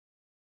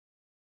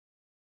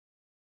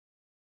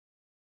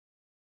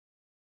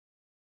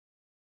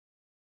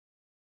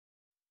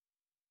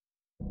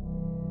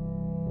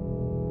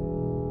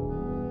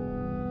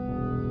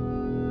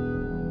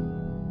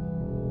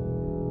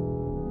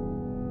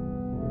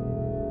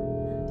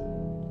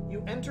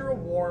you enter a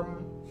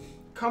warm,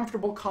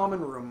 comfortable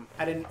common room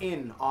at an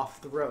inn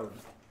off the road.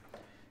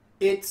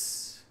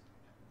 It's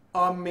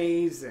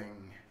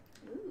amazing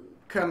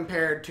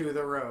compared to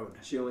the road.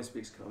 She only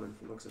speaks common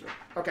from looks of it.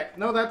 Okay,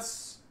 no,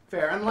 that's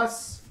fair.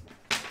 Unless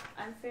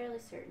I'm fairly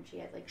certain she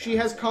had like. she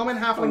has common,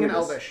 halfling, and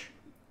elvish.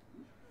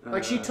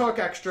 Like she took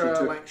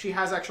extra. She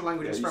has extra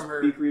languages from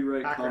her. Speak, read,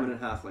 write, background. common,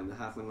 and halfling.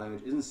 The halfling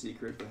language isn't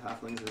secret, but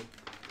halflings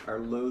are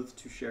loath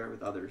to share it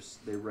with others.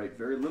 They write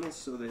very little,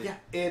 so they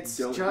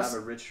don't have a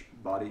rich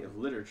body of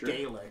literature.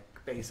 Gaelic,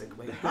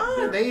 basically.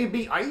 They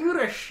be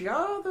Irish,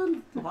 yeah,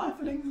 the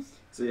halflings.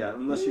 So yeah,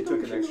 unless you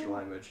took an extra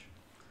language.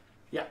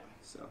 Yeah.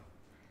 So,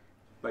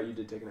 but you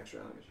did take an extra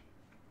language.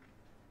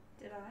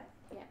 Did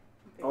I? Yeah.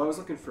 Oh, I was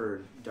looking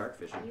for dark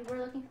vision. You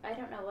were looking. I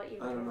don't know what you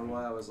were. I don't know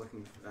why I was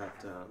looking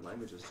at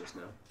languages just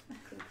now. I'm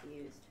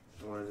confused.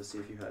 I wanted to see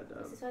if you had.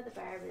 This is why the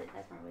barbarian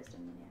has more wisdom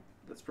than you.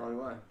 That's probably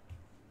why.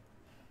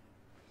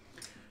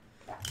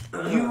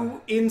 You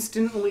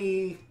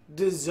instantly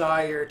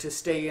desire to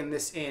stay in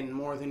this inn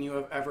more than you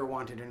have ever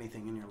wanted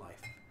anything in your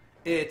life.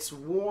 It's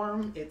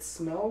warm, it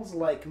smells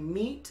like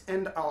meat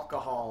and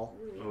alcohol.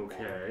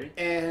 Okay.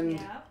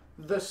 And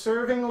the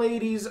serving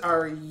ladies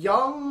are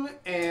young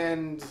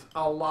and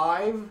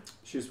alive.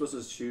 She was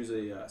supposed to choose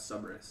a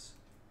sub-race.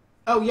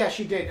 Oh yeah,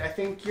 she did. I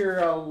think you're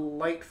a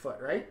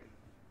Lightfoot, right?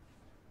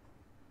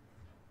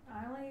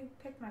 I only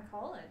picked my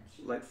college.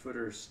 Lightfoot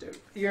or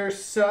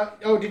stout?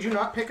 Oh, did you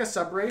not pick a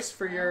sub-race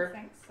for your... I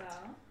don't think so.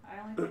 I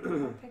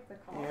only picked the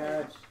college.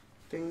 Yeah,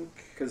 I think...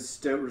 Because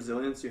stout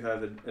resilience, you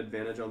have an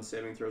advantage on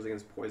saving throws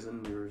against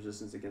poison, your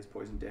resistance against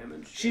poison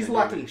damage. She's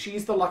lucky.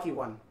 She's the lucky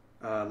one.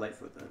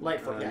 Lightfoot then.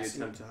 Lightfoot, yes.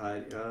 You attempt to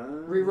hide.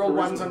 Reroll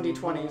ones on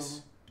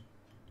d20s.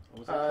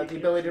 The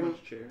ability to...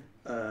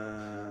 That's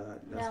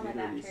no, my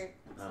back hurt.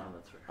 Oh,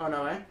 that's right. Oh,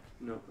 no, eh?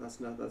 No, that's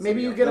not. That's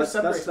maybe you get a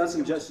sub-race. That's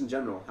just in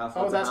general.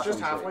 Oh, that's just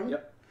halfling?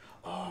 Yep.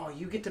 Oh,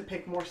 you get to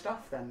pick more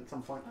stuff then at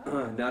some point.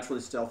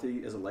 Naturally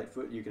stealthy as a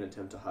Lightfoot, you can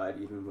attempt to hide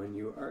even when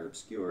you are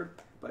obscured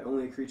by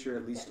only a creature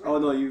at least. Oh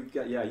no, you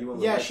got you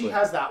went. Yeah, Lightfoot. she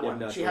has that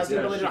one. She has the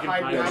ability to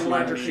hide behind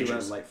larger She went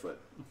creatures. Lightfoot.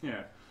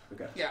 Yeah.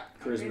 Okay. Yeah.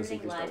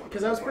 Charisma.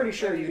 Because I was pretty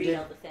sure you did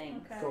Okay.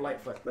 go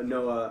Lightfoot. But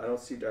no, I don't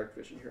see dark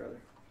vision here either.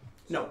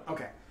 No.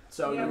 Okay.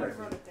 So Yeah, you I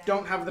wrote it down.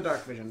 don't have the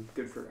dark vision.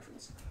 Good for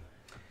reference.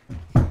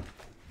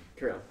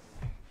 Carry on.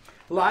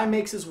 Lai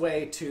makes his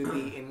way to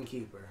the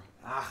innkeeper.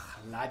 Ah,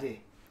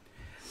 laddie.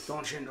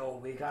 Don't you know,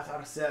 we got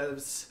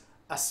ourselves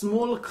a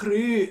small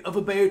crew of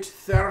about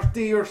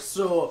 30 or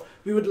so.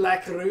 We would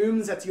like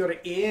rooms at your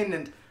inn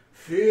and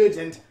food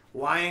and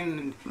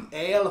wine and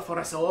ale for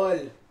us all.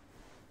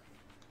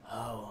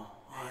 Oh,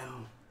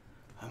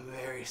 I'm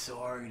very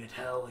sorry to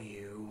tell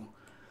you,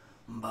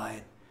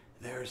 but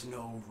there's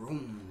no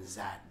rooms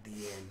at the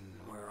inn.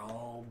 We're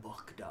all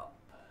booked up.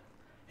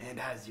 And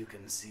as you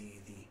can see,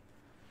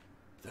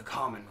 the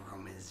common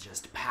room is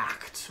just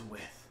packed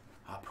with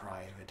a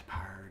private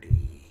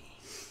party.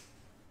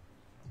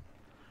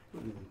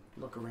 You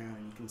look around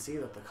and you can see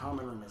that the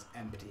common room is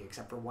empty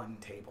except for one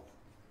table.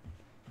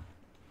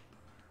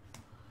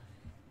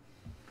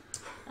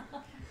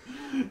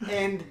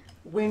 And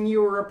when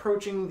you were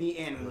approaching the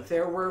inn,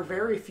 there were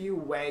very few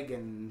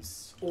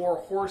wagons or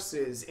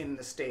horses in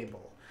the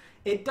stable.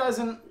 It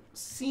doesn't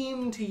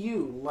seem to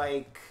you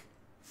like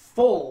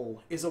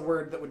full is a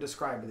word that would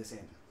describe this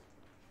inn.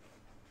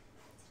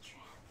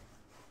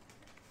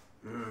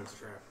 It's a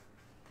trap.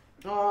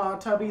 Aw,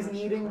 Tubby's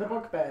kneading the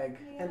book bag,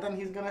 and then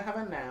he's gonna have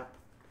a nap.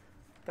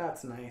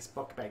 That's nice.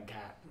 Book bag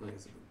cat.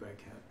 Nice book bag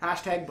cat.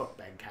 Hashtag book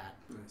bag cat.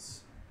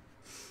 Nice.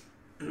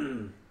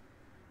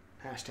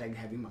 Hashtag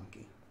heavy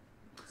monkey.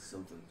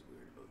 Something's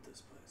weird about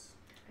this place.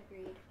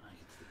 Agreed. I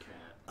think it's the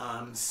cat.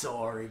 I'm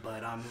sorry,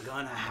 but I'm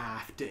gonna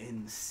have to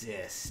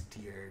insist.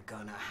 You're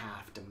gonna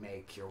have to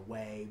make your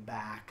way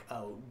back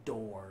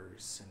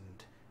outdoors,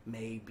 and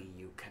maybe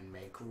you can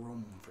make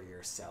room for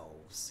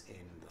yourselves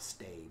in the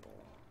stable.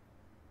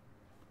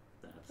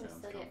 That We'll sounds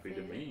still get comfy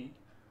to food. me.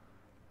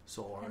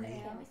 Sorry.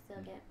 Can we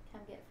still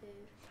come get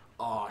food?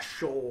 Oh,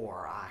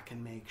 sure. I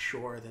can make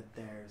sure that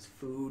there's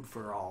food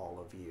for all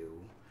of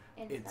you.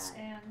 Inside.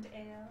 And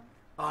ale.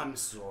 I'm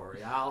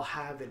sorry. I'll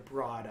have it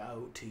brought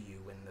out to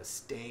you in the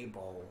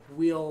stable.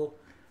 We'll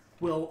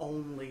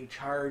only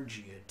charge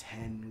you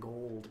 10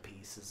 gold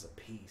pieces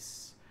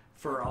apiece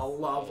for a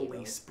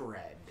lovely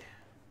spread.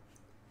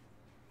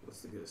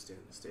 What's the good of staying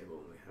in the stable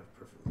when we have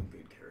perfectly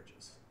good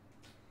carriages?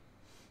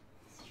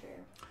 It's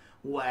true.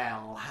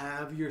 Well,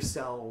 have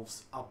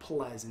yourselves a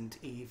pleasant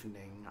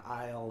evening.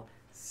 I'll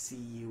see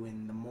you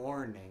in the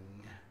morning.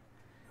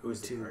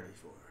 Who's the party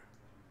for?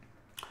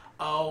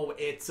 Oh,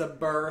 it's a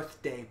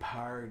birthday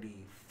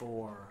party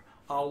for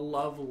a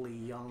lovely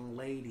young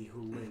lady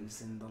who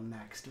lives in the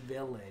next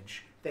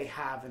village. They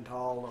haven't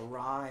all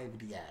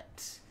arrived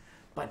yet,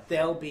 but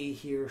they'll be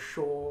here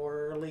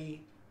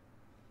shortly.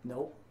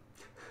 Nope.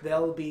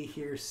 They'll be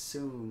here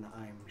soon,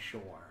 I'm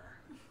sure.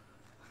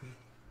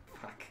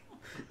 Fuck.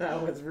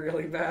 That was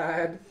really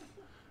bad.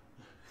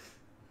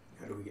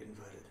 How do we get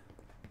invited?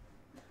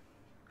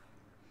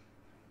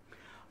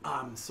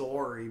 I'm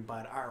sorry,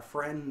 but our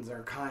friends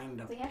are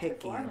kind of We have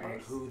picky about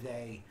performers. who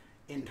they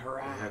I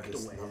interact have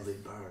this lovely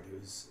with. bard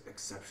who's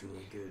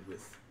exceptionally good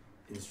with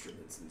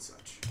instruments and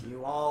such.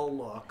 You all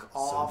look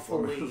Some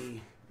form of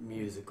awfully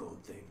musical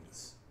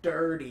things.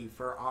 dirty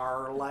for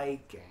our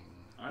liking.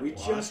 We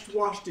just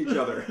washed each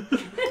other.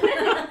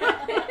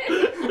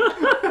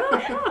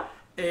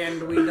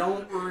 And we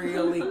don't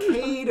really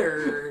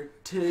cater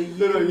to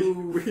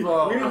you we didn't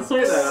folks.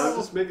 say that. I was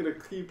just making a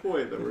key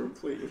point that we're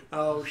clean.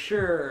 Oh,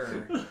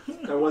 sure.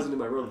 I wasn't in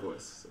my road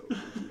voice, so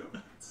you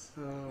know.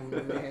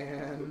 Oh,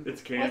 man.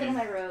 It's Wasn't in candy.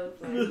 my robe,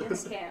 so it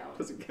doesn't count.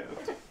 Doesn't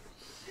count.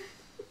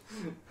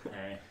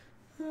 Hey,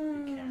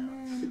 it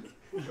counts.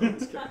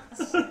 Always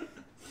counts.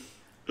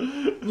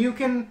 You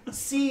can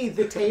see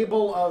the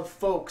table of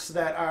folks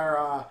that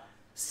are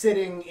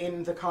sitting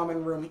in the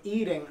common room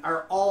eating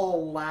are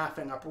all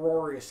laughing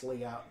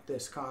uproariously at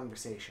this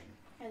conversation.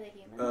 Are they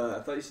human? I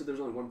thought you said there was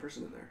only one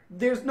person in there.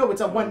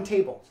 It's a one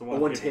table. So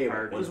one table.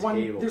 party.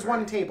 There's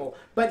one table,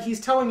 but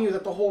he's telling you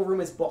that the whole room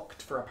is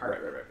booked for a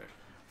party Right.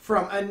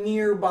 from a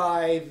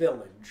nearby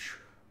village.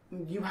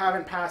 You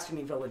haven't passed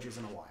any villages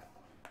in a while.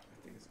 I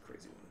think it's a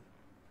crazy one.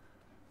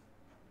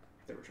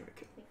 They were trying to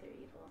kill. I think they're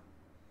evil.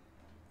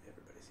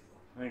 Everybody's evil.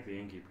 I think the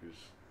innkeeper's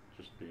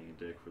just being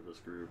a dick for this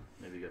group.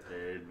 Maybe he got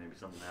paid, maybe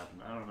something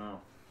happened. I don't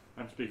know.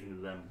 I'm speaking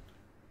to them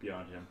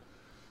beyond him.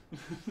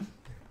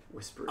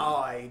 Whispering.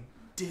 I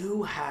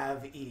do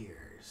have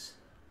ears.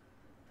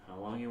 How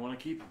long you want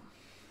to keep him?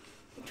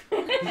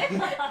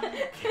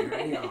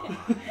 Carry on.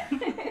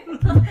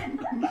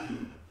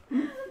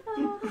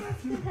 Oh,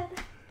 that's bad.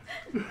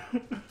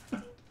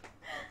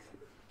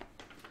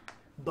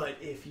 But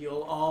if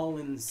you'll all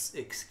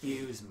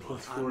excuse me,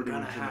 Plus I'm 4 to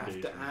gonna have to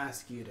intimidation.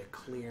 ask you to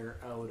clear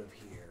out of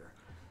here.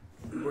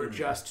 We're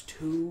just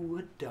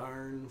too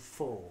darn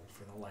full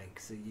for the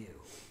likes of you.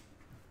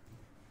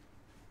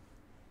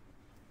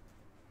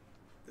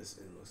 This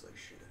inn looks like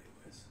shit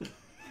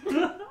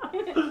anyways.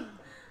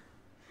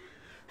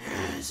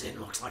 This inn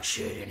looks like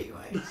shit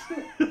anyways.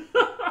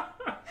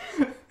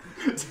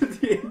 Did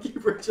the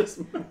innkeeper just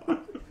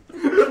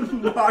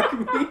mock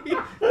me?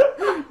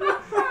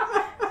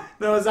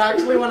 That was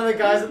actually one of the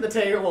guys at the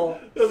table.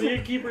 No, the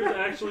innkeeper is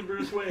actually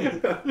Bruce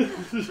Wayne.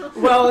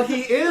 Well,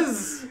 he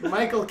is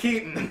Michael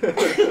Keaton.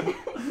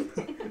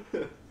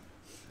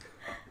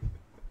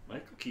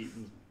 Michael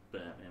Keaton's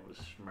Batman was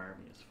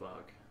smarmy as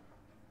fuck.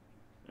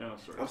 Oh,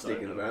 sorry. I'm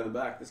sticking the man in the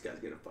back. This guy's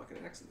getting a fucking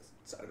axe in the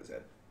side of his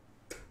head.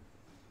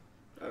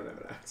 I don't have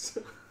an axe.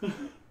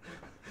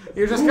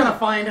 You're just gonna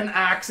find an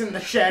axe in the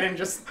shed and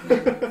just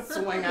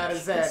swing at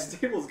his head.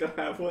 Stable's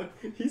gotta have one.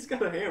 He's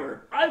got a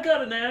hammer. I've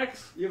got an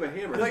axe. You have a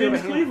hammer. I His thought you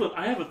name's have a hammer. Cleveland.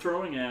 I have a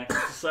throwing axe.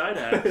 It's a side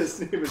axe. His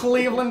name is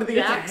Cleveland the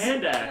It's axe. a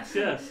hand axe,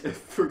 yes.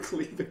 for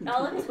Cleveland.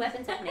 All of his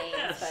weapons have names,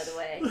 Yes. by the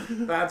way.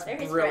 That's They're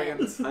his brilliant.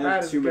 friends. I That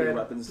have is too many good.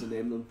 weapons to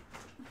name them.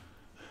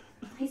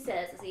 He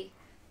says, as he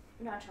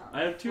nonchalantly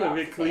I have two. I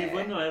walks have Cleveland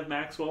there. and I have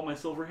Maxwell, my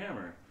silver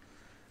hammer.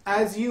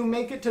 As you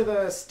make it to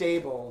the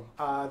stable,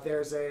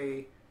 there's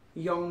a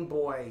young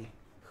boy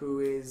who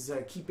is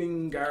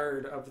keeping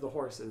guard of the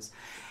horses.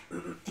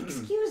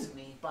 Excuse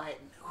me, but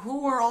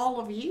who are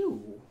all of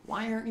you?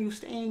 Why aren't you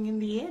staying in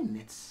the inn?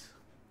 It's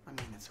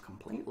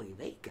completely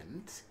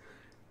vacant.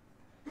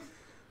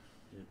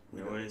 We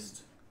No,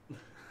 noticed.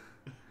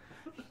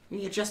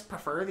 You just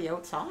prefer the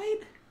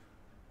outside?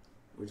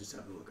 We just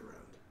have to look around.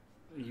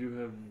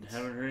 You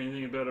haven't heard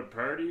anything about a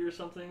party or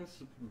something?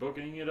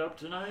 Booking it up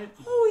tonight?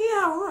 Oh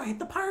yeah, right,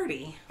 the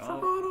party. Oh,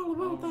 Forgot all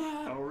about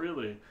that. Oh,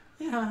 really?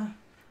 Yeah,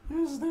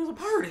 there's a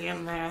party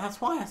in there. That's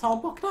why it's all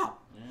booked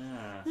up.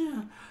 Yeah.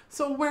 Yeah.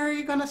 So where are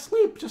you gonna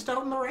sleep? Just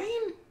out in the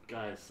rain?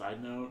 Guys,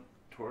 side note,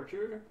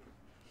 torture?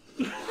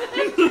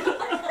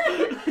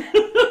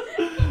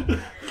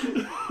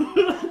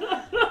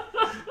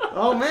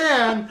 Oh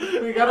man,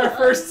 we got our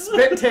first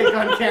spit take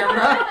on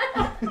camera.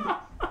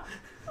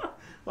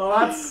 Well,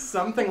 that's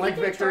something like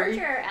He can victory.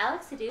 torture.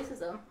 Alex seduces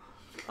him.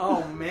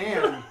 Oh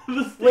man.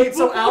 Wait,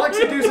 so Alex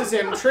seduces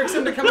him, tricks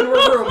him to come into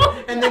a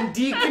room, and then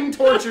Deacon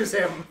tortures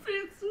him.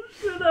 Beats the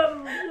shit out of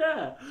him,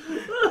 yeah.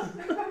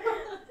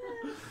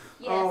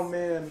 Yes. Oh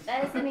man.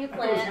 That is the new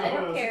plan. I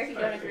don't care if you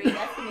don't agree.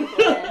 That's the new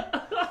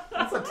plan.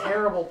 That's a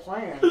terrible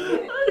plan.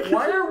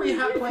 Why are we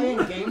playing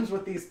games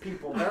with these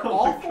people? They're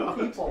awful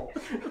people.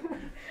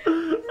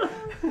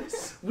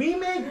 We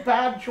make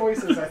bad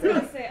choices, I I was gonna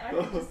think. say I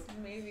could just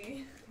maybe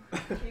use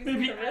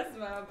Maybe-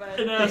 charisma, but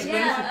And,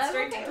 Yeah,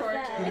 straight I'm to okay with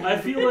torture. that. I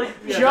feel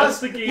like that's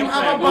Just the game you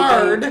have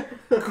plan. a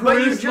We'll go bard, but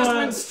you just charisma,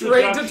 went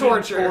straight to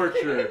seduction,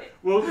 torture.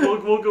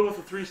 We'll go with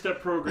a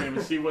 3-step program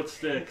and see what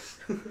sticks.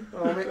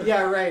 Oh, man.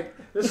 Yeah, right.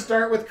 Just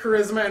start with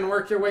charisma and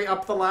work your way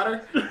up the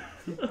ladder.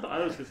 I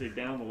was gonna say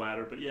down the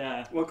ladder, but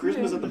yeah. Well,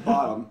 charisma's at the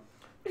bottom.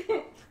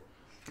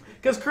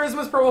 Because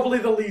charisma's probably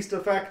the least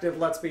effective,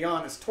 let's be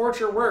honest.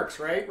 Torture works,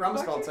 right?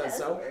 Rumsfeld Torture says does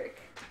so. work.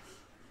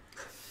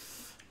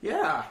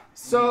 Yeah.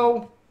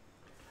 So,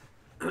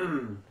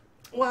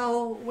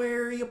 well,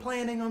 where are you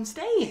planning on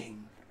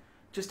staying?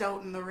 Just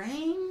out in the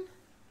rain?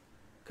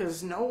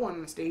 Because no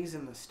one stays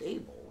in the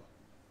stable.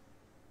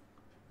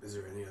 Is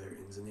there any other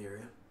inns in the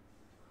area?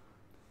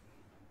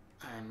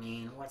 I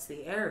mean, what's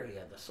the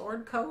area? The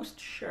Sword Coast?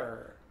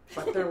 Sure.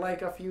 But they're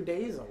like a few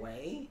days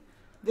away.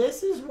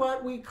 This is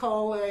what we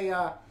call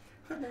a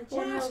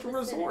last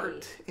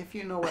resort, if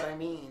you know what I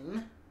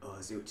mean. Oh,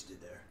 I see what you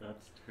did there.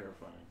 That's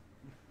terrifying.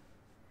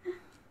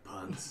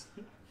 Puns.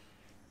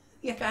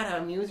 You gotta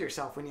amuse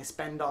yourself when you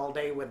spend all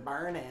day with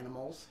barn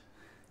animals.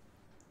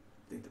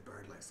 I think the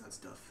bird likes that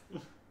stuff.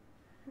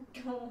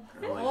 Oh,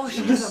 Oh,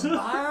 she's a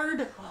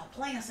bard? Oh,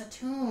 play us a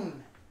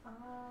tune.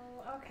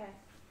 oh, okay.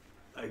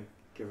 I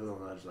give her a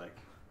little nudge, like,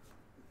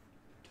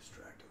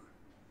 distract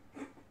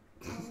him.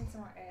 I need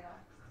some more ale.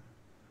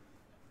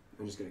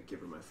 I'm just gonna give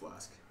her my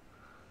flask.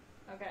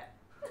 Okay.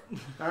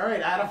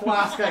 Alright, add a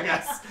flask, I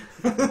guess.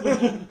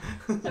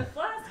 The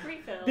flask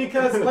refill.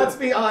 Because, let's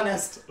be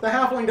honest, the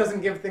halfling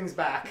doesn't give things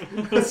back.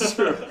 That's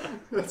true.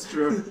 That's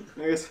true.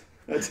 I guess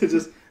I did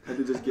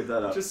just give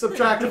that up. Just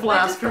subtract a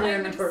flask from your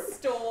kind of inventory.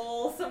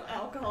 stole some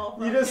alcohol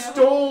from You just him.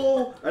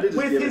 stole I did just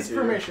with give his it to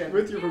you. permission.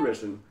 With your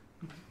permission.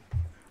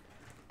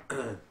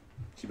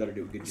 She better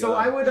do a good job. So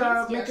I would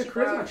make a she charisma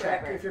borrowed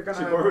check forever. if you're She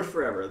gonna borrowed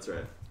forever, that's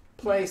right.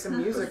 play some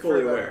music Fully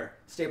for the aware.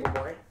 stable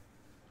boy.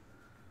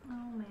 Oh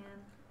man.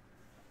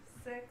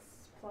 6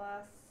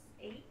 plus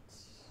 8.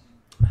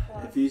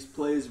 If he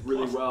plays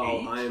really Plus well,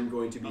 8? I am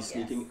going to be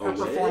sneaking Her away.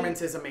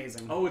 performance is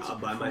amazing. Oh, it's by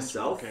performance.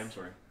 myself? Okay, I'm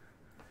sorry.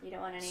 You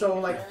don't want any So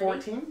like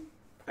invisibility? 14?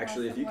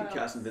 Actually, if you could What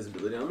cast else?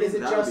 invisibility on me, Is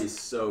it that would be just-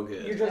 so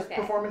good. You're just Okay.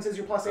 performance is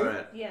your plus 8?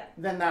 Alright, Yeah.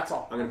 Then that's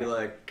all. I'm gonna be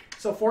like,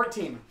 So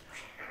 14.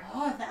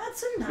 Oh,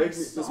 that's a Make nice me-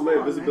 this song. is my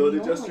invisibility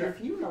and only gesture. a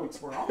few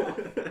notes were off.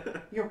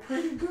 You're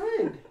pretty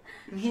good.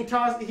 And he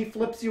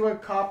flips you a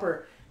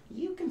copper.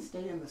 You can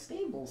stay in the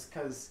stables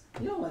because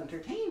you'll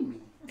entertain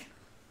me.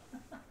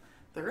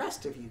 The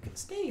rest of you can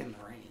stay in the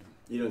rain.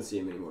 you don't see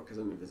him anymore because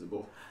I'm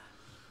invisible.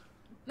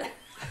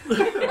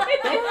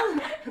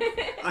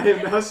 I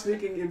am now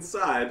sneaking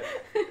inside,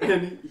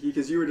 and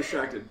because you were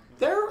distracted.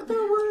 There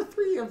were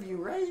 3 of you,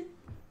 right?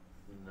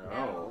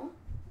 No.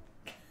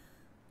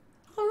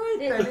 All right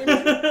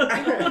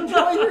then.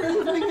 Enjoy your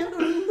evening in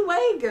the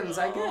wagons,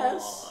 I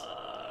guess.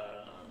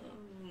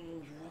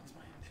 What's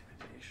my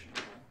intimidation?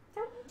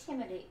 Don't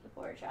intimidate the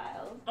poor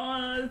child.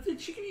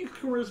 She can use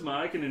charisma.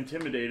 I can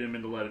intimidate him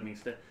into letting me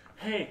stay.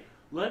 Hey,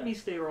 let me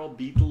stay or I'll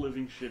beat the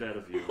living shit out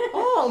of you.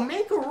 Oh,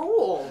 make a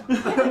roll.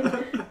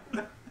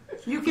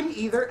 You can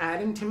either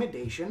add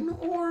intimidation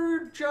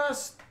or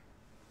just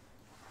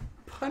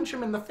punch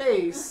him in the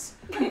face.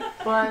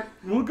 But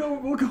We'll go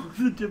with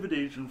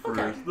intimidation first.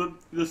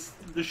 Okay.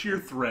 The sheer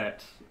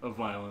threat of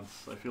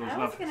violence, I feel, is I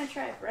not. was gonna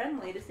try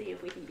friendly to see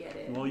if we can get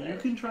it. Well, you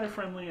but- can try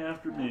friendly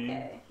after me.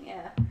 Okay,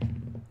 yeah.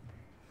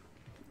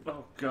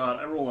 Oh God,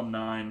 I roll a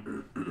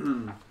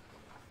 9.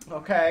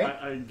 okay.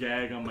 I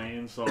gag on my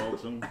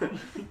insults and.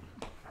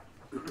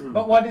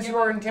 But what is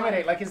your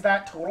intimidate? Like, is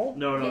that total?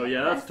 No,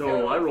 yeah, that's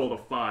total. I rolled a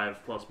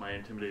 5 plus my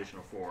intimidation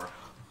of 4.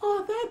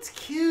 Oh, that's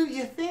cute.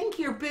 You think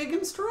you're big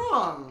and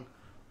strong.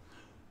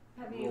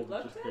 Have you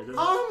looked at it?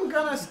 I'm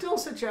gonna still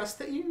suggest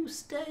that you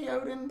stay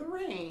out in the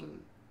rain.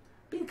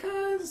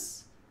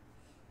 Because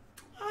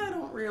I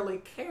don't really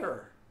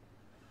care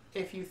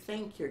if you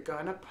think you're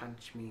gonna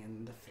punch me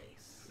in the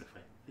face. If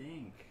I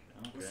think.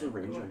 Okay. What's the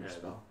range go on your ahead.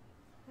 spell?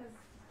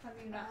 Have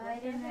you not I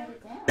looked didn't at write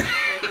it?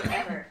 it down.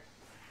 Forever.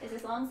 It's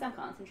as long as I'm He's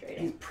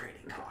concentrating.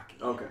 pretty cocky.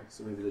 Okay,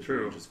 so maybe the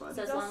True. range is fine.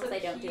 So as It's long as also I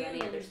don't do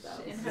any other huge spells.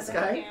 and This has a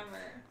guy?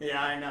 hammer.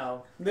 Yeah, I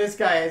know. This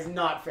guy is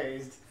not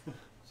phased.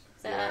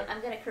 So Yeah. I'm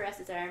gonna caress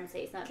his arm,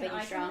 say he's not Can big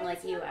and I strong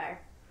convince like you him? are.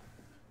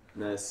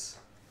 Nice.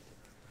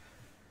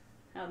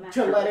 Oh, Matt.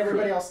 To let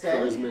everybody else stay,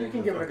 Charisma you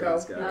can give it a go.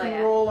 this You guy. Oh, can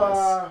yeah. roll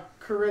Nice.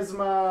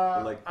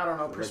 charisma, Like- I don't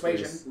know, like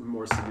persuasion, it's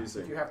more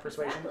seducing. if you have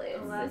persuasion. Exactly.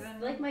 It's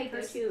 11 like my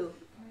go-to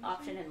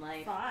option in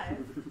life. 5.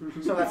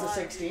 So that's a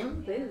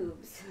 16.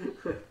 Boobs.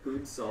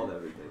 Who'd solve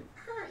everything?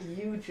 Aren't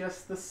you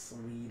just the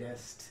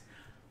sweetest?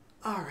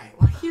 Alright,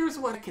 well here's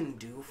what I can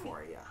do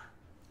for you.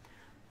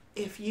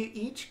 If you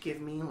each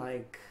give me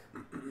like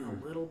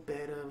a little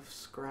bit of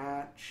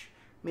scratch,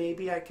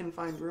 maybe I can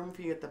find room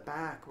for you at the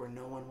back where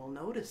no one will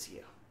notice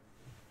you.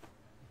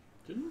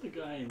 Didn't the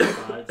guy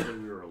inside say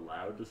we were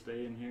allowed to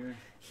stay in here?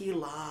 He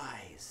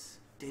lies.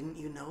 Didn't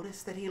you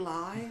notice that he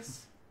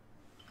lies?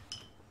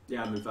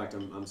 Yeah, in fact,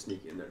 I'm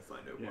sneaking in there to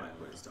find out Yeah.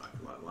 why he's talking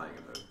about lying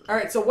about it.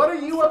 Alright, so what are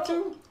you up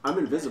to? I'm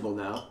invisible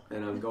now,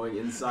 and I'm going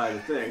inside the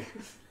thing.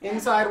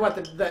 Inside what,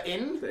 the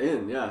inn? The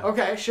inn, yeah.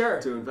 Okay, sure.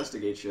 To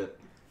investigate shit.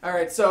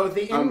 Alright, so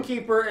the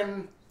innkeeper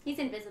and He's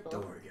invisible.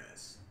 Don't worry,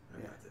 guys.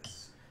 I got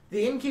this.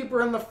 the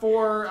innkeeper and the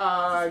 4 in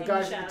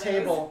guys the at the shadows.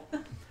 table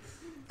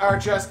are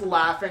just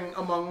laughing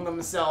among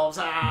themselves.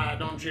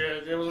 Don't you?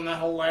 It wasn't that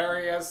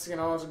hilarious? You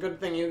know, it's a good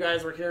thing you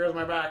guys were here as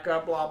my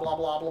backup. Blah blah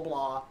blah blah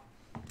blah.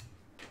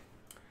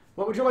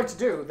 What would you like to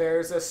do?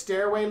 There's a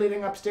stairway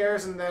leading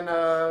upstairs, and then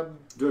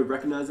Do I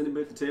recognize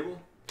anybody at the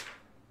table?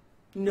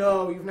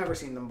 no, you've never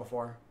seen them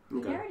before. You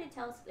Okay. never did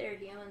tell us if they were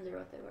humans or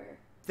what they were.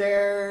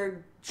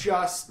 They're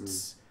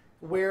just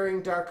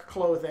wearing dark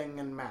clothing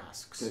and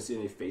masks. Can I see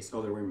any face?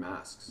 Oh, they're wearing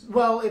masks.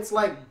 Well, it's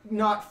like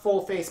not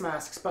full face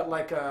masks, but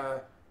like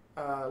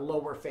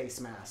lower face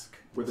mask.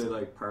 Were they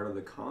like part of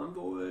the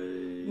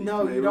convoy?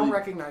 No, you don't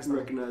recognize them.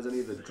 Recognize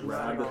any of the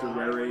drab that they're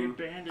wearing?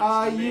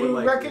 You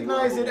like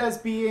recognize it as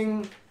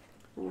being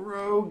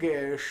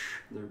roguish.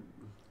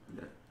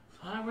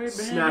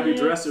 Snappy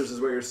dressers is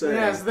what you're saying.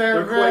 Yes,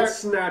 they're quite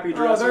snappy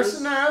dressers.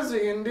 Oh, they're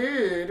snazzy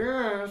indeed.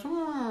 Yes.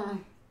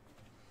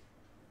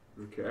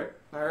 Okay.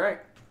 All right.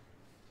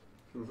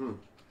 Mm-hmm.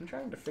 I'm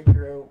trying to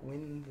figure out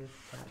when this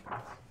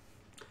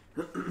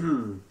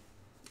happens.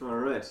 All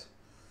right.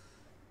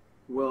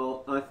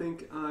 Well, I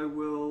think I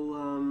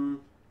will,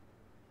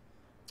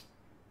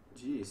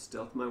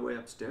 stealth my way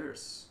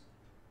upstairs,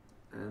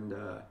 and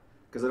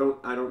because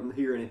I don't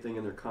hear anything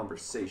in their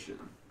conversation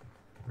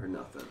or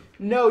nothing.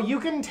 No, you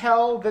can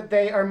tell that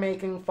they are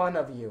making fun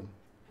of you.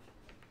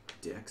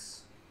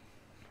 Dicks.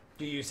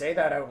 Do you say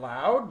that out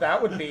loud?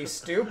 That would be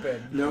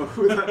stupid. No,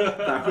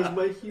 that was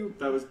my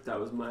that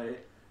was my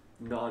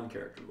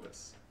non-character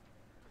voice.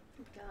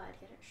 God,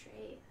 get it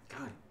straight.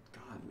 God,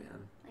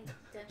 man. Like,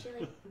 don't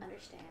you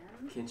understand?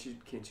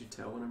 Can't you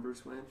tell when I'm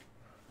Bruce Wayne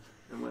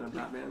and when I'm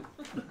Batman?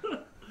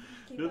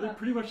 No, they're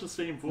pretty much the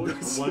same voice,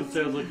 but one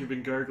sounds like you've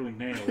been gargling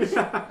nails.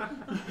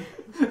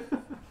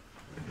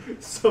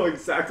 So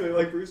exactly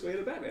like Bruce Wayne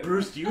and Batman.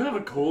 Bruce, do you have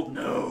a cold?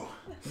 No.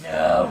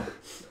 No.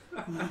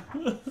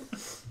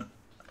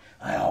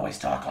 I always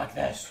talk like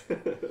this.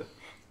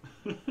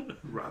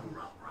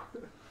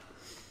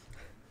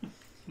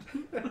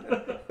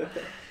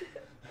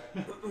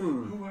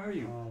 Who are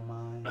you? Oh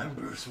my. I'm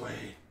Bruce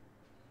Wayne.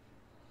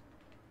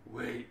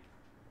 Wait.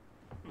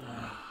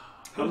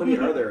 How many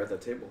are there at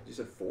that table? You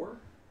said 4?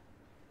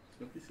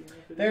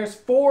 There's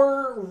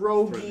 4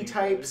 roguey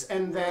types,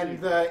 and then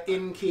the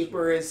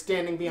innkeeper is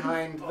standing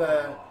behind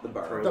the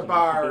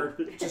bar,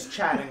 just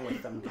chatting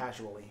with them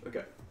casually.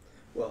 Okay.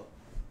 Well,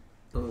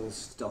 I'll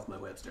stealth my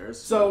way upstairs.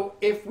 So,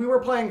 if we were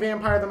playing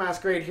Vampire the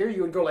Masquerade here,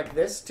 you would go like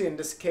this to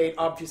indicate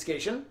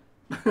obfuscation.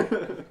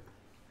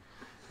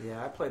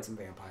 Yeah, I played some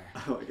Vampire.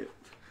 I like it.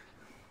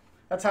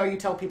 That's how you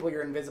tell people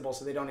you're invisible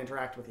so they don't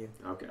interact with you.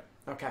 Okay.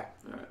 Okay.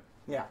 All right.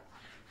 Yeah.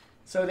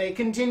 So they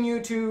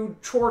continue to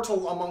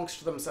chortle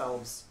amongst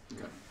themselves.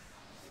 Okay.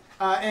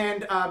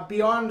 And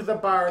beyond the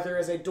bar, there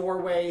is a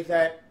doorway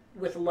that,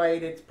 with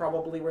light, it's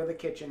probably where the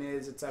kitchen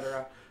is,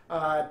 etc.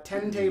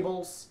 10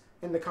 tables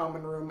in the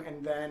common room,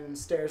 and then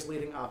stairs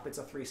leading up. It's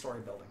a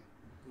 3-story building.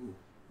 Ooh,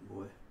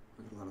 boy.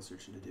 There's a lot of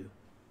searching to do.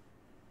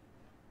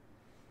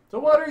 So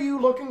what are you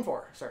looking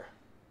for, sir?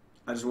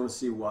 I just want to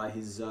see why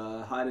he's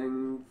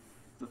hiding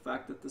the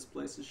fact that this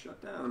place is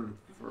shut down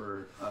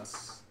for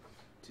us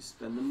to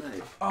spend the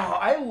night. Oh,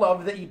 I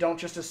love that you don't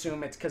just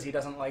assume it's because he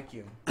doesn't like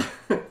you.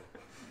 All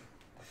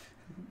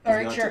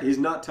right, sure. He's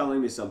not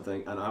telling me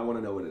something, and I want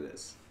to know what it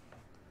is.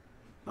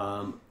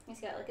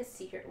 He's got like a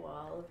secret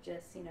wall of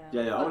just,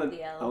 Yeah, I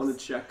want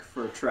to check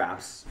for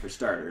traps, for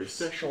starters.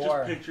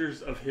 Sure. Just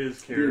pictures of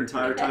his character. The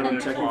entire time I'm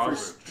checking for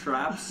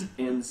traps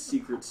and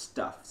secret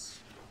stuffs.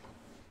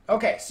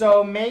 Okay,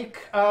 so make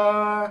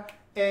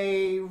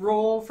a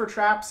roll for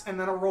traps and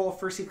then a roll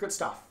for secret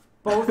stuff.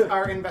 Both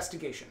are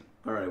investigation.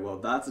 All right, well,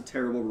 that's a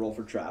terrible roll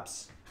for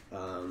traps.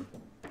 10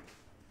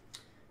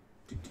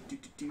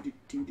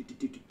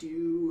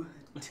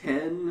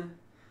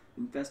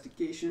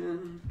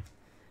 investigation,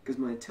 because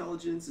my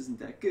intelligence isn't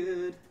that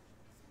good.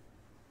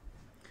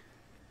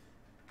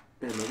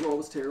 And the roll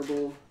was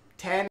terrible.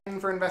 10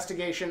 for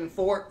investigation,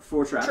 4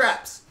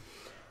 traps.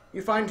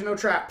 You find no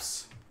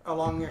traps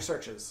along your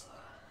searches.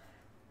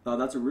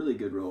 That's a really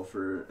good roll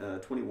for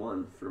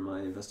 21 for my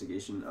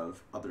investigation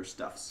of other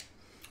stuffs.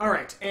 All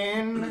right,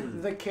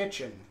 in the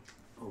kitchen,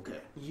 Okay.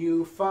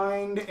 you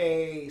find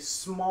a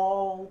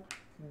small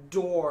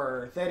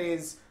door that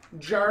is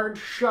jarred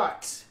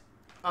shut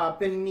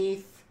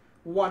beneath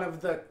one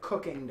of the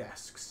cooking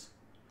desks.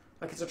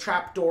 Like it's a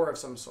trap door of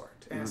some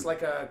sort. And it's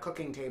like a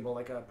cooking table,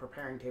 like a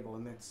preparing table,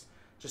 and it's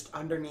just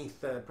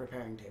underneath the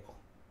preparing table.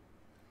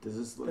 Does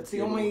this look That's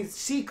the only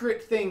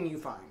secret thing you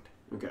find.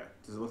 Okay.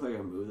 Does it look like I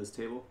can move this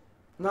table?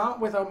 Not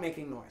without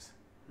making noise.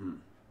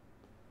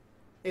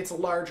 It's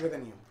larger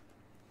than you.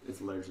 It's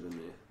larger than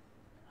me.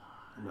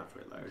 I'm not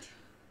very large.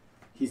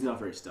 He's not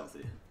very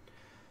stealthy.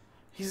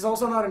 He's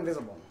also not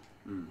invisible.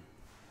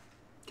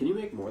 Can you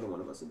make more than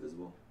one of us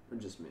invisible? Or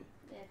just me?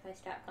 If I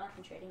stop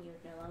concentrating, you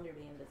would no longer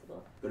be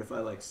invisible.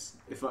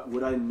 But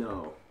would I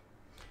know?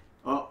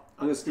 Oh,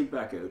 I'm going to sneak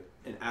back out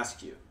and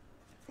ask you.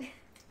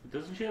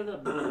 Doesn't she have that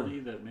ability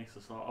that makes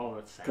us all... Oh,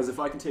 that's sad. Because if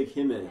I can take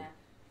him in,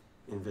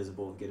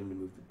 invisible, and get him to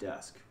move the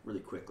desk really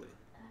quickly.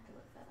 I have to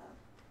look that up.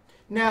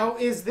 Now,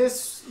 is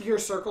this your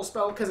circle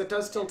spell? Because it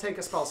does still take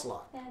a spell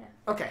slot. Yeah, I know.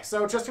 Okay,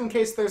 so just in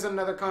case there's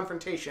another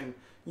confrontation,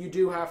 you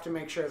do have to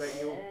make sure that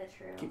you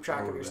True. keep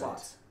track of your Right.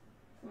 slots.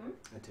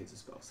 That takes a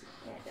spell slot.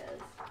 Yeah, it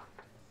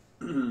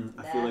does.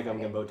 I feel like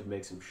I'm about to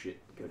make some shit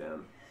go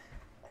down.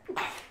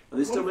 Are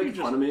they still What if making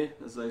we fun of me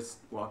as I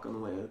walk on the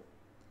way out?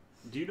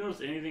 Do you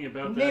notice anything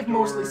about that They've door?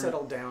 mostly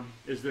settled down.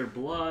 Is there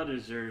blood?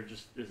 Is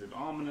it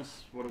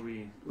ominous? What do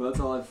we... Well, that's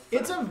all I've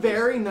found. It's a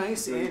very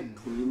nice Very inn.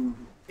 clean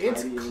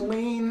It's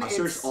clean. I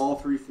searched all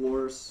 3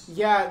 floors.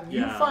 Yeah,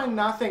 you find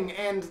nothing,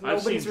 and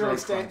nobody's really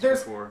staying.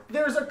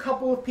 There's a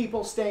couple of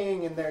people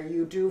staying in there.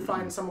 You do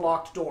find some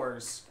locked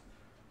doors.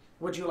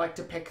 Would you like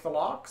to pick the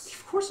locks?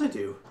 Of course I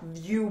do.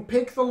 You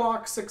pick the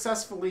locks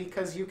successfully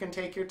because you can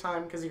take your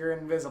time because you're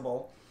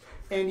invisible.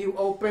 And you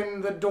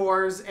open the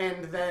doors,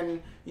 and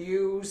then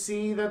you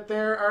see that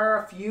there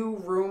are a few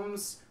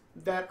rooms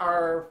that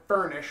are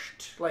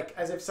furnished, like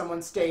as if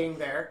someone's staying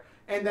there.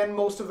 And then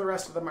most of the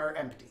rest of them are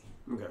empty.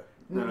 Okay.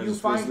 You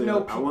find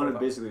no people. I want to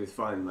basically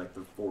find like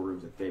the 4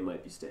 rooms that they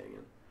might be staying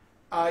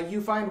in.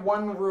 You find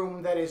one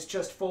room that is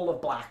just full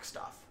of black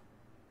stuff.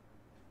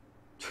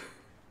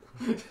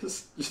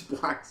 just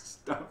black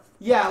stuff.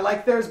 Yeah,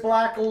 like there's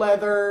black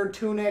leather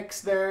tunics,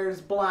 there's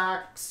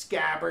black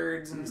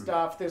scabbards and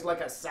stuff. There's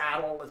like a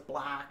saddle that's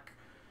black.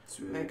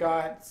 Sweet. They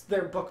got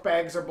their book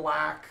bags are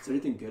black. Is there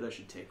anything good I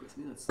should take with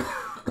me? That's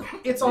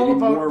it's all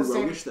about more the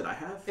same. roguish that I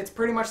have. It's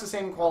pretty much the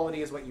same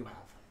quality as what you have.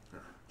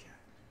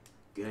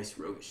 Okay. Nice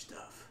roguish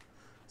stuff.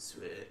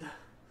 Sweet.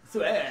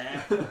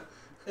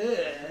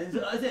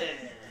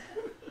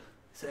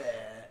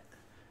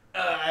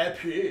 I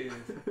approve.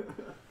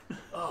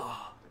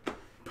 Oh,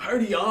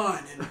 party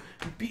on and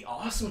be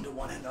awesome to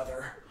one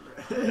another.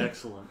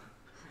 Excellent.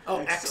 Oh,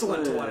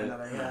 excellent to one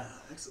another, yeah.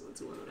 Excellent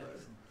to one another.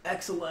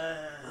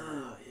 Excellent.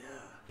 Oh, yeah.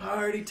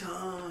 Party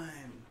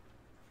time.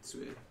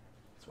 Sweet.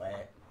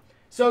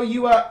 So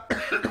you,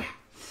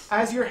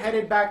 as you're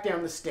headed back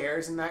down the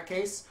stairs, in that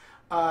case,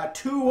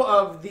 2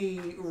 of the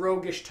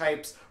roguish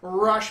types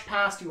rush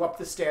past you up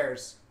the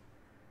stairs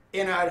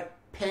in a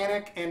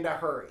panic and a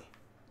hurry.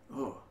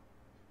 Oh.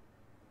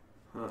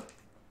 Huh.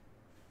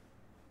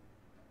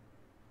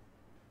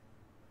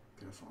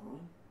 Can I follow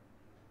them?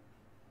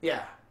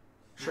 Yeah,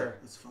 sure. Yeah,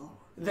 let's follow them.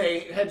 They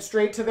head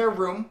straight to their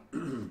room,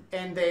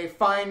 and they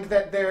find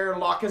that their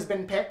lock has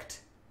been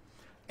picked,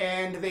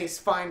 and they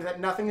find that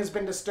nothing has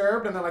been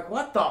disturbed, and they're like,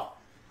 what the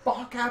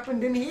fuck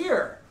happened in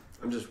here?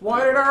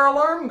 Why did our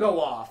alarm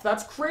go off?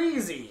 That's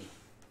crazy.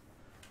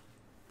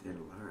 An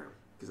alarm,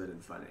 because I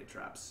didn't find any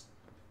traps.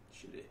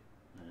 Shitty.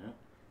 Yeah.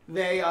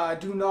 They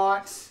do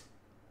not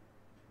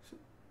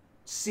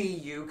see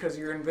you because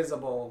you're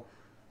invisible.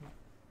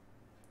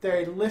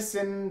 They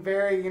listen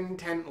very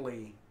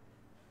intently.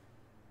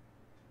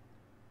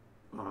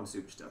 Oh, I'm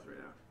super stealth right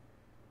now.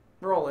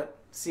 Roll it.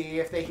 See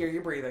if they hear you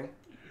breathing.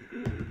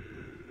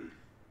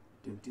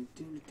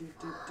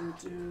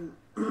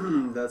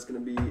 That's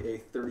going to be a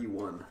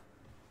 31.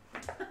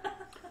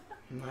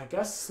 I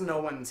guess no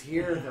one's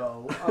here,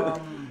 though.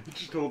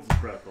 Just holds his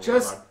breath.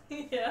 Just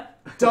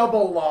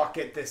double lock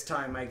it this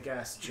time, I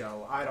guess,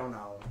 Joe. I don't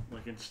know.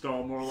 Like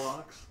install more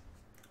locks?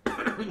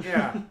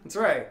 Yeah, that's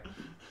right.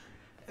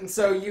 And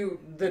so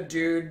the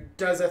dude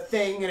does a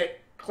thing and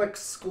it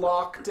clicks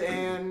locked,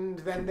 and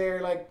then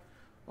they're like,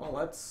 well,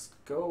 let's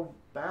go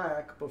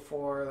back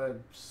before the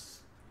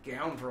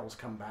scoundrels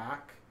come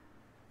back.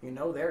 You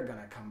know they're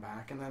gonna come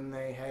back, and then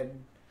they head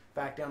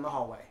back down the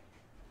hallway.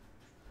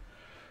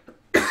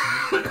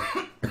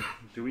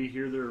 Do we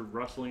hear their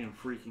rustling and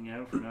freaking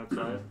out from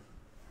outside?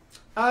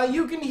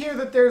 You can hear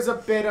that there's a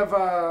bit of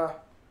a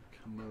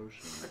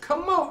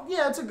commotion.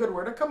 Yeah, it's a good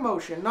word. A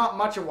commotion. Not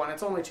much of one.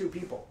 It's only 2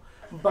 people.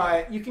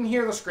 But you can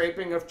hear the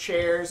scraping of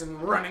chairs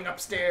and running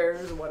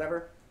upstairs and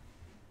whatever.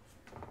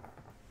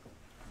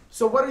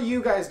 So what are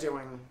you guys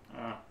doing?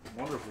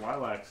 Wonder if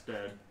Lilac's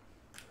dead.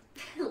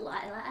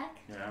 Lilac?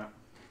 Yeah.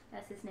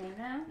 That's his name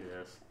now?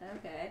 Yes.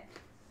 Okay.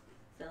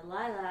 So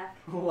Lilac.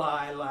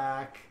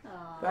 Lilac.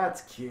 Aww.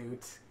 That's cute.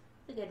 It's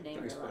a good name.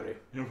 Thanks, buddy.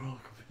 You're welcome.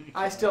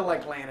 I still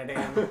like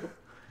Lainadan.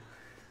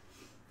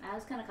 I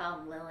was gonna call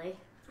him Lily.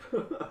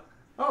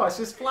 Oh, it's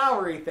just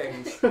flowery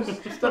things.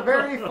 Just a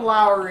very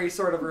flowery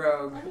sort of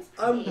rogue.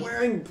 I'm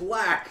wearing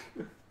black.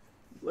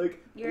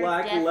 Like You're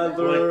black definitely-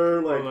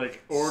 leather,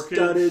 like orchids.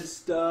 studded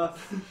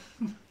stuff.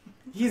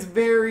 He's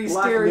very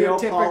Black nail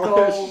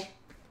stereotypical.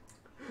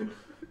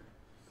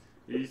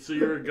 polish. So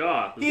you're a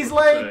goth. is He's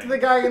what you're like saying. the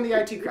guy in the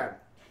IT crowd.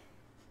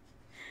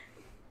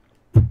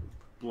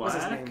 What's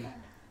his Black? name?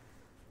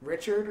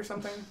 Richard or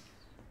something?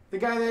 The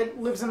guy that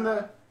lives in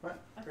the... What?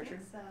 I Richard?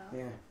 think so.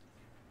 Yeah.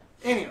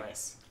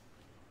 Anyways.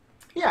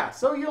 Yeah,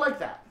 so you're like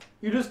that.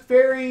 You're just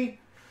very...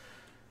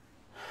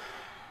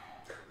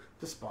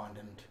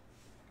 despondent.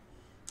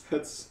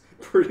 That's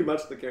pretty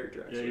much the character,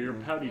 Yeah, actually. you're a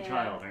pouty Yeah.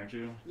 child, aren't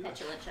you?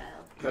 Petulant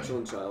child.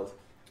 Petulant child.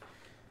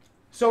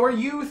 So are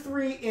you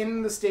 3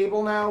 in the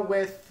stable now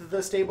with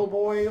the stable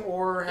boy,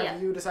 or have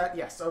you decided...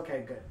 Yes,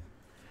 okay, good.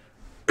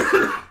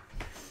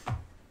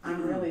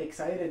 I'm really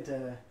excited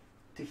to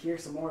hear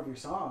some more of your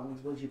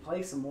songs. Would you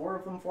play some more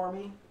of them for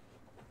me?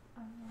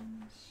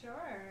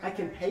 Sure. I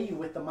can pay you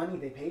with the money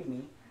they paid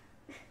me.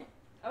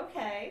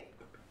 Okay.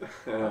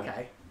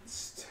 Okay.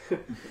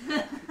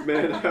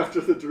 Man,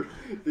 after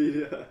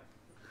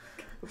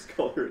let's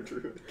call her a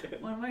druid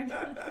again. What am I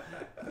doing?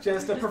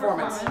 Just a Just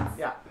performance. performance?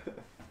 Yeah.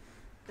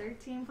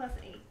 13 plus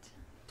 8.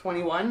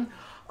 21.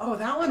 Oh,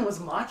 that one was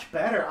much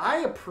better. I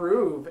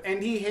approve.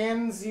 And he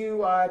hands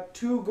you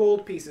 2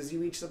 gold pieces.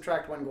 You each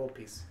subtract 1 gold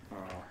piece.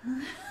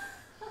 Oh.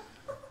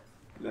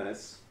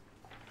 Nice.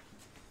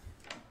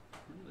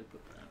 Where did they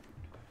put that?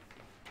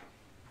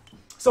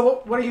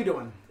 So what are you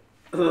doing?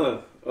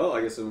 Well,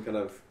 I guess I'm kind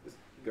of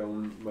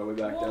going my way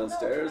back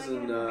downstairs no, can I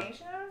get and.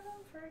 information out of him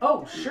for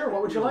Oh, sure.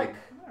 What would you like? I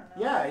don't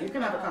know. Yeah, you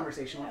can have a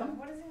conversation with him.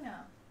 What does he know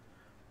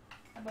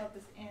about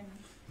this inn?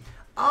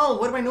 Oh,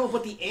 what do I know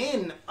about the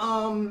inn?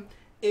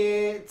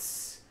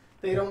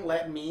 They don't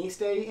let me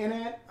stay in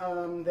it.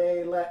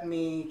 They let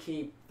me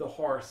keep the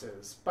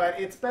horses. But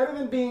it's better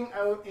than being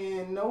out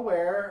in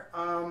nowhere.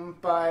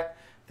 But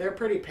they're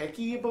pretty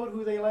picky about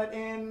who they let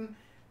in.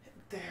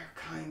 They're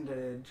kind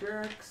of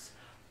jerks.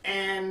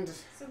 And...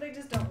 So they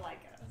just don't like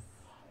us,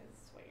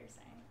 is what you're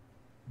saying.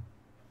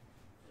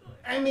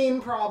 I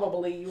mean,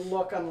 probably. You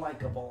look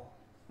unlikable.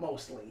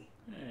 Mostly.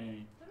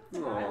 Hey.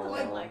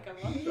 I like him.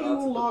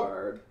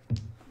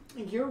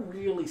 You're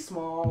really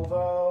small,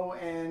 though,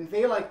 and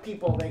they like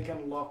people they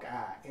can look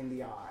at in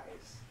the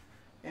eyes.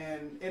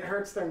 And it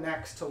hurts their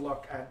necks to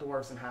look at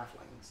dwarves and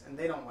halflings, and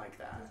they don't like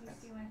that. Did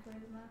you see my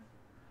charisma?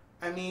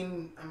 I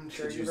mean, I'm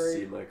sure Did you're you very...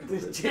 see my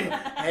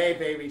charisma? Hey,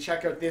 baby,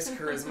 check out this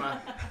charisma.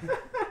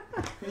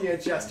 You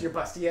adjust your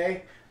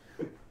bustier.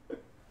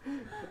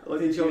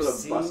 Did you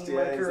see my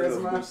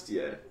charisma?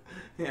 Bustier.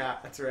 Yeah,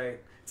 that's right.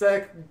 It's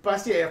a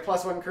bustier of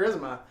 +1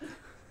 charisma.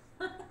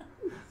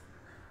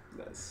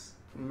 Nice.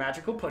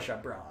 Magical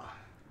push-up bra.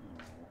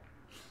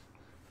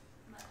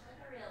 Much like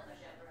a real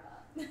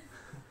push-up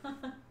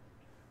bra.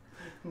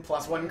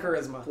 +1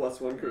 charisma.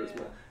 +1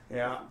 charisma.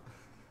 Yeah.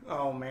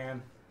 Oh,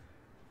 man.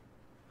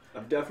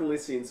 I've definitely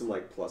seen some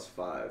like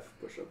 +5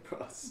 push-up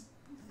bras.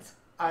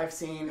 I've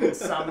seen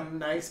some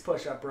nice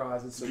push-up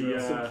bras. It's Some true.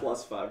 +5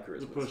 charisma.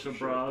 The push-up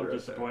bra of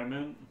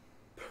disappointment.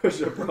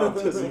 Push-up bra of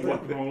Went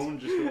disappointment. home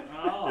just go,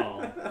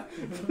 oh.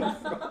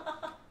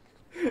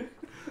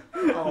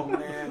 Oh,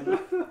 man.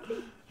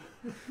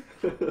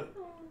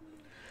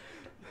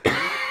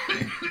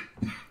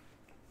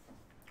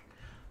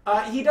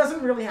 He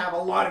doesn't really have a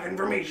lot of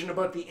information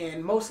about the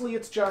inn. Mostly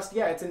it's just,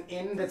 it's an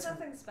inn that's...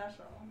 Nothing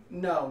special.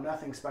 No,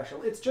 nothing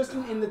special. It's just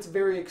an inn that's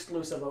very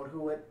exclusive about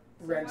who it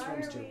So rents why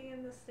rooms are to. we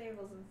in the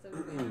stables instead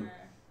of in our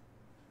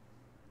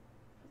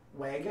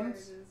Wagons?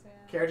 carriages? Yeah.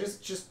 Carriages,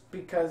 just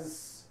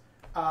because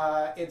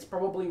it's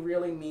probably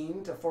really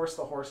mean to force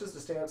the horses to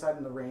stay outside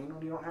in the rain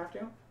when you don't have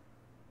to.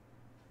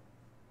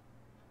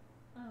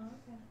 Oh,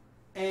 okay.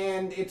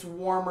 And it's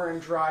warmer and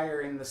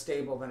drier in the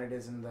stable than it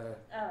is in the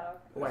Oh, I found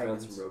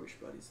wagons. some roguish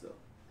buddies though.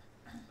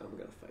 I'm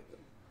gonna fight them.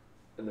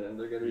 And then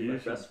they're gonna be my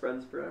best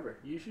friends forever.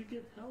 You should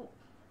get help.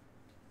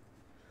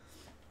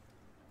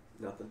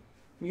 Nothing.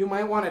 You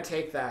might want to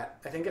take that.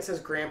 I think it says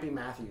Grampy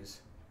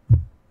Matthews.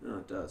 No,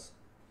 it does.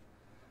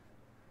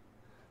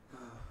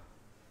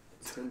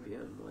 It's 10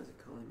 p.m. Why is it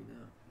calling me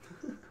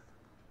now?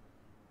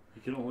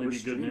 It can only We're be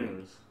good streaming.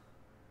 news.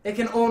 It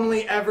can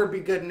only ever be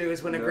good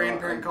news when a No,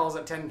 grandparent calls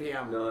at 10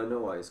 p.m. No, I know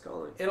why he's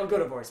calling. It'll go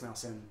to voicemail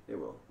soon. It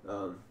will.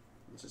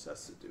 It just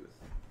has to do with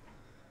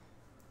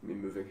me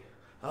moving.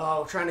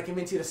 Oh, trying to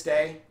convince you to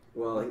stay?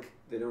 Well,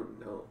 they don't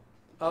know.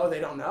 Oh, they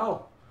don't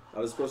know. I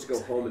was supposed to go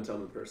home and tell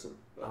them in person.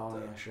 But,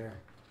 Yeah, sure.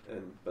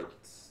 But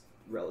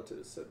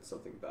relatives said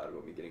something bad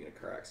about me getting in a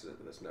car accident,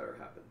 and this never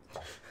happened.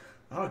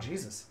 Oh,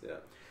 Jesus. Yeah.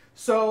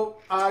 So,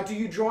 do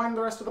you join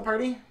the rest of the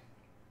party?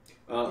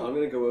 I'm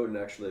going to go out and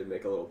actually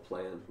make a little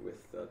plan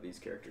with these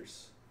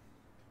characters.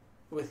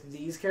 With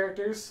these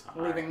characters?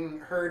 Leaving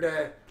her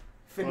to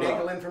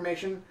finagle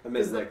information? I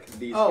meant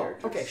these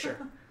characters. Okay, sure.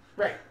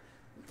 Right.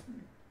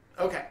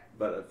 Okay.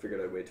 But I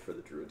figured I'd wait for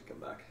the Druid to come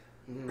back.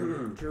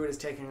 Druid is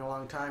taking a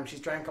long time. She's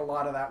drank a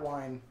lot of that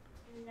wine.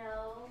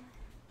 No.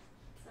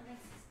 Something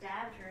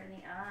stabbed her in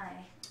the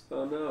eye.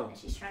 Oh no. And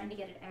she's trying to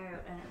get it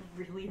out, and it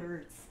really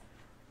hurts.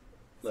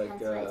 Like,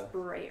 Hence why it's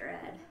bright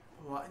red.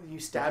 What? You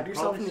stabbed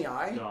yourself in the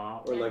eye?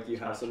 Stop. Or like you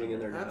have something in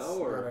there That's now,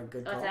 not or a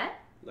good call. What's that?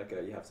 like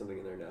you have something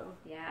in there now.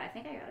 Yeah, I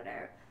think I got it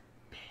out.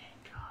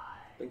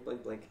 Blink,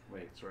 blink, blink.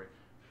 Wait, sorry.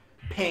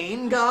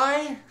 Pain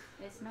guy?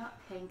 It's not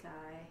pink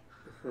eye.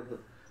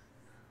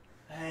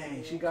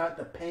 Hey, she got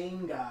the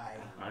pain guy.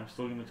 I'm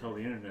still going to tell the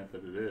internet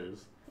that it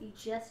is. You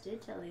just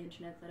did tell the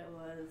internet that it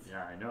was.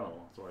 Yeah, I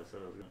know. That's why I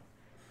said I was going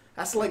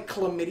That's like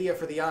chlamydia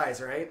for the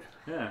eyes, right?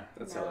 to. Yeah.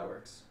 That's how that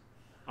works.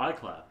 Eye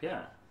clap,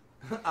 yeah.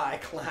 Eye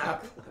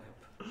clap.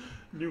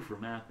 New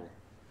from Apple.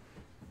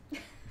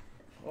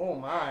 Oh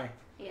my.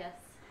 Yes.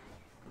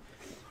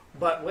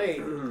 But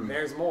wait,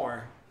 there's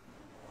more.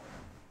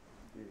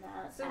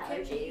 Not So can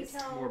you allergies.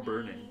 tell More me,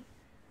 burning.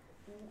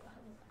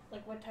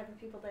 like, what type of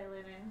people they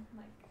live in?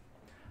 Like,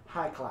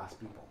 High class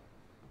people.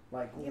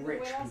 Like yeah, but rich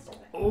what else people. do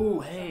they-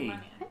 Oh, Some hey. money.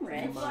 I'm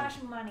rich.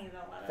 Flash money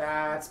though. Let us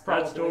That's know.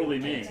 probably That's totally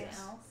me. Anything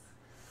else?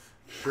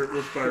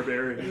 Shirtless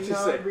barbarian. Just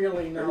Not say,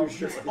 really, no. are you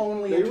sure? She's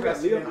only You have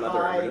interested in leather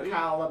armor, high don't you?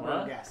 caliber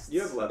What? guests.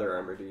 You have leather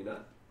armor, do you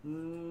not?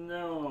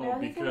 No, No,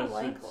 he's in a because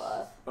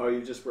loincloth. Oh,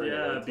 you just wear a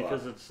yeah, loincloth.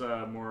 because it's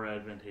more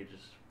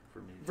advantageous for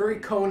me. Very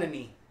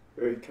Conan-y.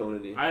 Very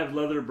Conan-y. I have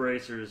leather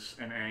bracers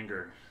and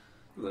anger.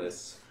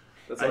 Nice.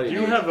 I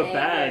do have a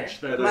badge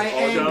that my is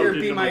anger shoved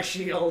be into my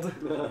shield.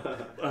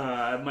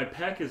 my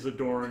peck is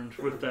adorned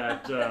with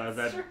that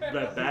that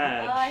Oh,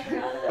 badge. I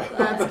forgot about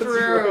that. That's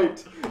true.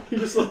 Right. You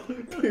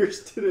just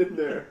pierced it in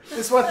there.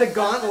 It's what the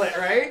gauntlet,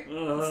 right?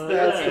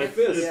 That's the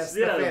fist. Yes, the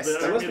yeah,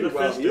 fist. That must be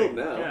well healed fisting.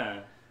 now. Yeah.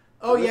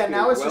 Oh yeah,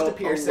 now it's just a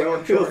piercing.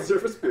 I'm sure.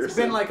 Surface piercing. It's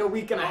been like a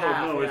week and a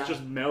half. Oh no, yeah. it's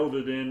just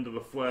melded into the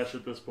flesh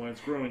at this point.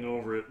 It's growing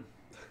over it.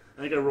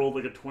 I think I rolled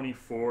like a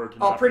 24 to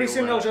Oh, not pretty feel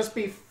soon that. it'll just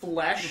be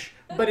flesh,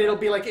 but it'll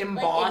be like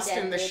embossed in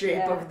the indented, shape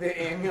yeah. of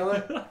the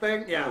amulet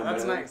thing. Yeah, Oh,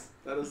 that's man. nice.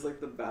 That is like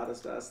the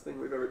baddest ass thing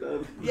we've ever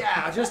done.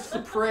 Yeah,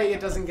 just pray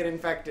it doesn't get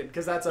infected,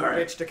 because that's a All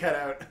right. bitch to cut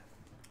out.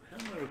 How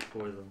do I with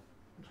poison?